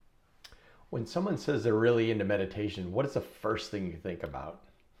When someone says they're really into meditation, what is the first thing you think about?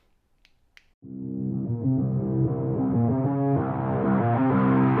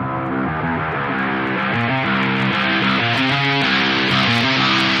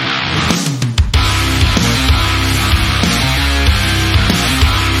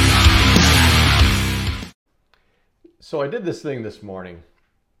 So I did this thing this morning.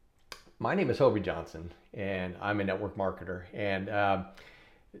 My name is Hobie Johnson, and I'm a network marketer. And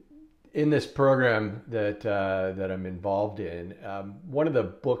in this program that I'm involved in, one of the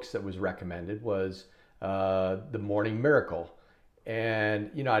books that was recommended was The Morning Miracle.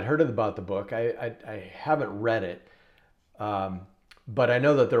 And I'd heard about the book. I haven't read it, but I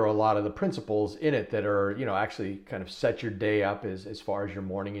know that there are a lot of the principles in it that are actually kind of set your day up as far as your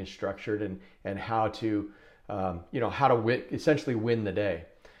morning is structured, and how to how to essentially win the day.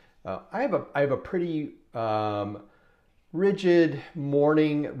 I have a pretty rigid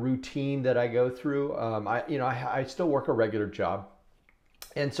morning routine that I go through. I still work a regular job,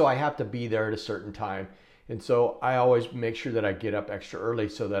 and so I have to be there at a certain time. And so I always make sure that I get up extra early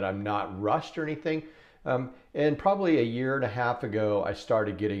so that I'm not rushed or anything. And probably a year and a half ago, I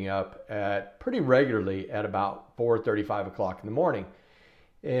started getting up at pretty regularly at about 4:30, 5 o'clock in the morning.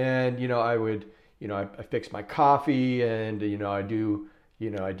 And I would, I fix my coffee, and I do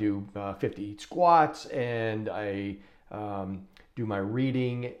 50 squats, and I do my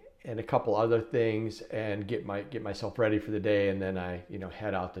reading and a couple other things, and get myself ready for the day, and then I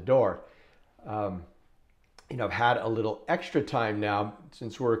head out the door. I've had a little extra time now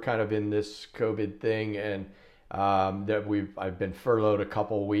since we're kind of in this COVID thing, and I've been furloughed a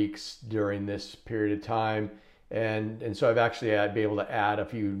couple weeks during this period of time, and so I'd be able to add a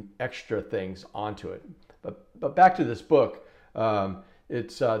few extra things onto it. But back to this book.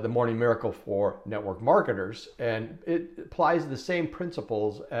 It's The Morning Miracle for network marketers, and it applies the same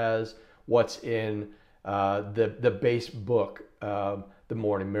principles as what's in the base book, The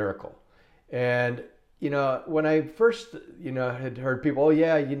Morning Miracle. And when I first had heard people, oh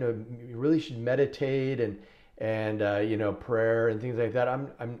yeah, you really should meditate and prayer and things like that.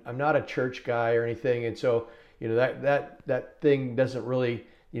 I'm not a church guy or anything, and so that thing doesn't really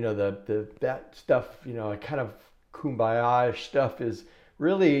that stuff kind of kumbaya stuff is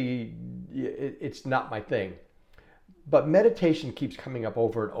really, it's not my thing. But meditation keeps coming up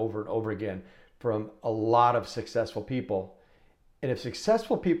over and over and over again from a lot of successful people. And if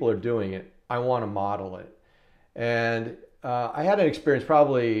successful people are doing it, I want to model it. And I had an experience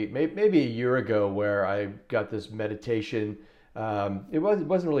probably maybe a year ago where I got this meditation. It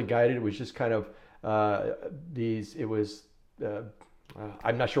wasn't really guided. It was just kind of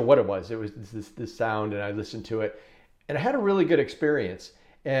I'm not sure what it was. It was this sound, and I listened to it. And I had a really good experience.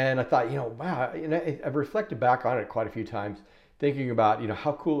 And I thought, wow, I've reflected back on it quite a few times, thinking about,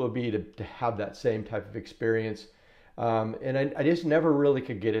 how cool it would be to have that same type of experience. And I just never really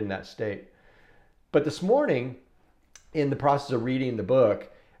could get in that state. But this morning, in the process of reading the book,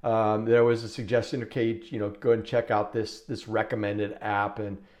 there was a suggestion, okay, go and check out this recommended app.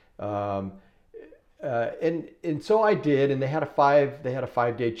 And so I did, and they had a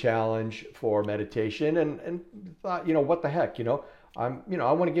 5-day challenge for meditation, and thought, what the heck, I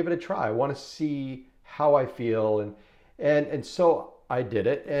want to give it a try. I want to see how I feel, and so I did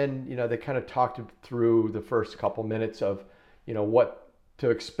it, and they kind of talked through the first couple minutes of what to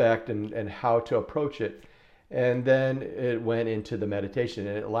expect and how to approach it, and then it went into the meditation,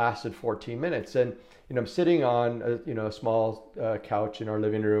 and it lasted 14 minutes, and I'm sitting on a small couch in our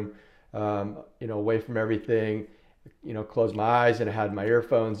living room. Away from everything, closed my eyes, and I had my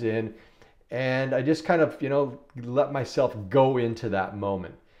earphones in, and I just kind of, let myself go into that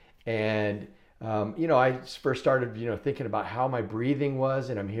moment. And, I first started, thinking about how my breathing was,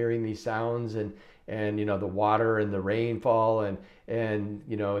 and I'm hearing these sounds and the water and the rainfall, and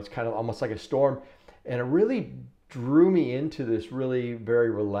it's kind of almost like a storm. And it really drew me into this really very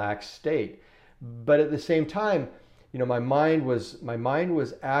relaxed state. But at the same time, my mind was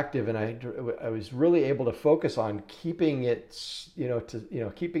active, and I was really able to focus on keeping it,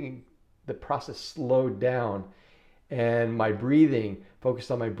 keeping the process slowed down, and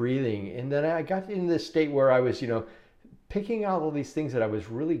focused on my breathing. And then I got into this state where I was, picking out all these things that I was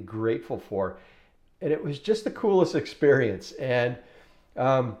really grateful for. And it was just the coolest experience. And,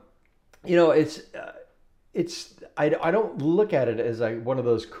 I don't look at it as like one of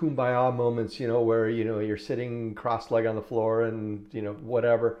those kumbaya moments, where, you're sitting cross-legged on the floor and,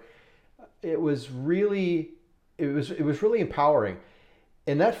 whatever. It was really empowering.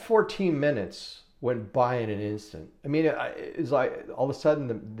 And that 14 minutes went by in an instant. I mean, it's like all of a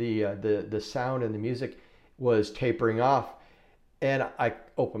sudden the sound and the music was tapering off, And I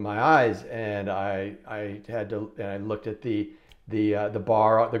opened my eyes, and I looked at the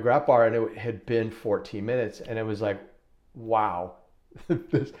bar, the graph bar, and it had been 14 minutes, and it was like, wow,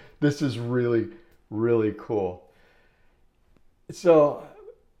 this is really, really cool. So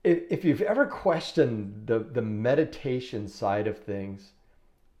if you've ever questioned the meditation side of things,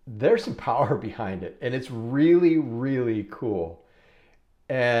 there's some power behind it, and it's really, really cool.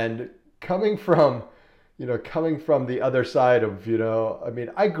 And coming from the other side of, I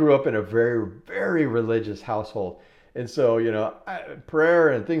mean, I grew up in a very, very religious household. And so, prayer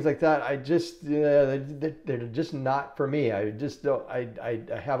and things like that, they're just not for me. I just don't, I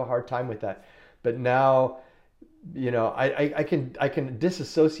have a hard time with that. But now, I can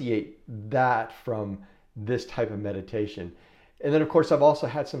disassociate that from this type of meditation. And then, of course, I've also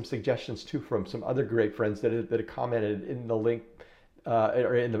had some suggestions too from some other great friends that have commented in the link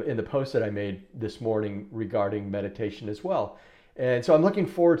or in the post that I made this morning regarding meditation as well. And so I'm looking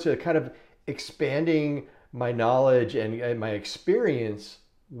forward to kind of expanding my knowledge and my experience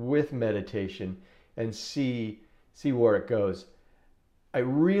with meditation and see where it goes. I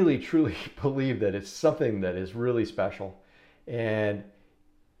really truly believe that it's something that is really special. And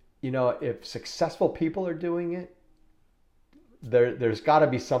if successful people are doing it, there's got to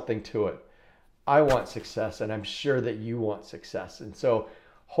be something to it. I want success, and I'm sure that you want success. And so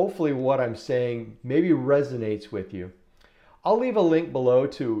hopefully what I'm saying maybe resonates with you. I'll leave a link below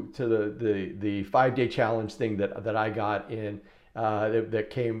to the 5-day challenge thing that I got in that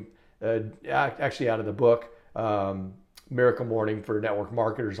came actually out of the book Miracle Morning for Network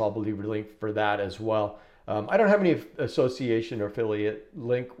Marketers. I'll leave a link for that as well. I don't have any association or affiliate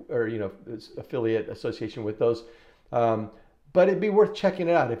link or affiliate association with those. But it'd be worth checking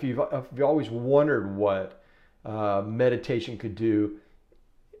it out if you've always wondered what meditation could do.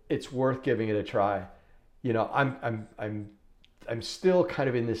 It's worth giving it a try. I'm still kind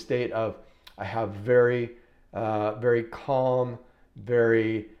of in this state of I have very very calm,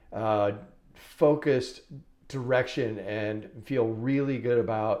 very focused direction, and feel really good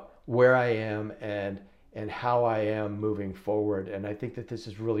about where I am and how I am moving forward. And I think that this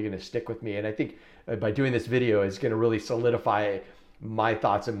is really going to stick with me. And I think by doing this video, it's going to really solidify my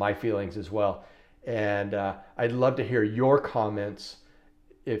thoughts and my feelings as well. And I'd love to hear your comments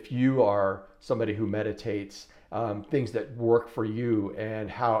if you are somebody who meditates, things that work for you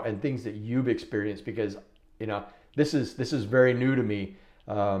and things that you've experienced, because this is very new to me.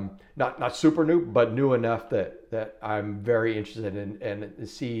 Not super new, but new enough that I'm very interested in and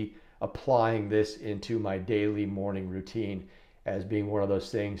see applying this into my daily morning routine as being one of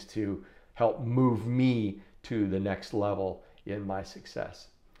those things to help move me to the next level in my success.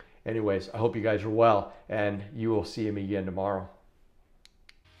 Anyways, I hope you guys are well, and you will see me again tomorrow.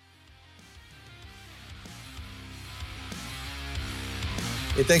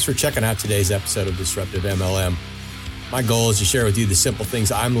 Hey, thanks for checking out today's episode of Disruptive MLM. My goal is to share with you the simple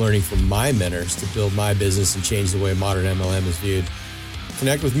things I'm learning from my mentors to build my business and change the way modern MLM is viewed.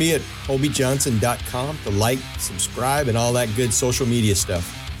 Connect with me at HobieJohnson.com to like, subscribe, and all that good social media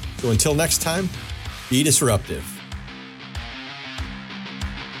stuff. So until next time, be disruptive.